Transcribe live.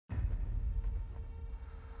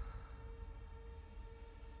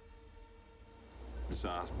Miss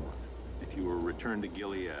Osborne, if you were returned to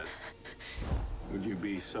Gilead, would you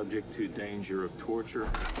be subject to danger of torture,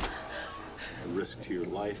 a risk to your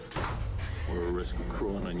life, or a risk of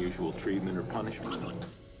cruel and unusual treatment or punishment?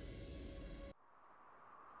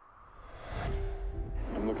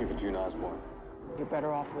 I'm looking for June Osborne. You're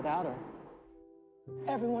better off without her.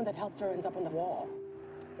 Everyone that helps her ends up on the wall.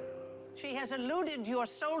 She has eluded your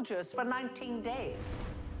soldiers for 19 days.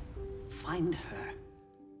 Find her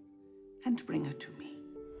and bring her to me.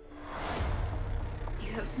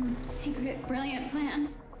 You have some secret, brilliant plan.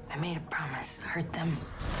 I made a promise to hurt them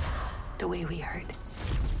the way we hurt.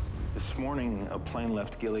 This morning, a plane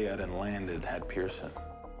left Gilead and landed at Pearson.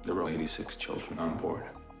 There were 86 children on board.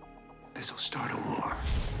 This'll start a war.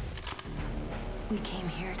 We came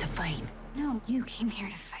here to fight. No, you came here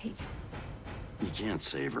to fight. You can't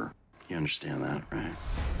save her. You understand that, right?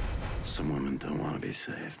 Some women don't want to be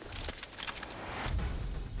saved.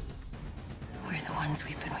 We're the ones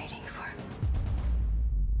we've been waiting for.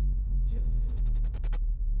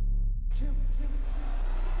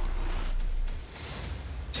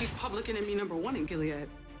 She's public enemy #1 in Gilead.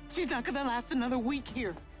 She's not gonna last another week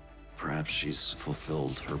here. Perhaps she's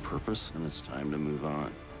fulfilled her purpose and it's time to move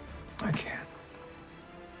on. I can't.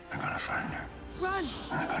 I'm gonna find her. Run!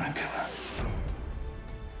 I'm gonna kill her.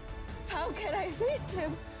 How can I face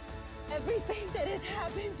him? Everything that has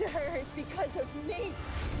happened to her is because of me.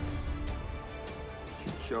 She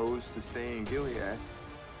chose to stay in Gilead.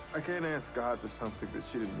 I can't ask God for something that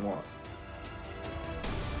she didn't want.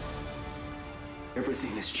 Everything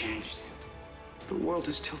has changed. The world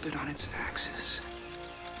is tilted on its axis.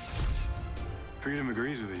 Freedom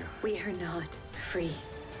agrees with you. We are not free.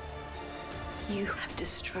 You have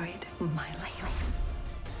destroyed my life,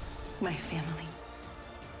 my family,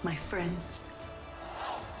 my friends,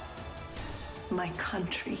 my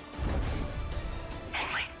country,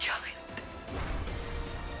 and my child.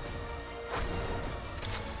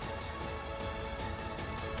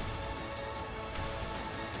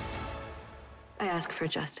 I ask for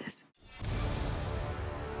justice.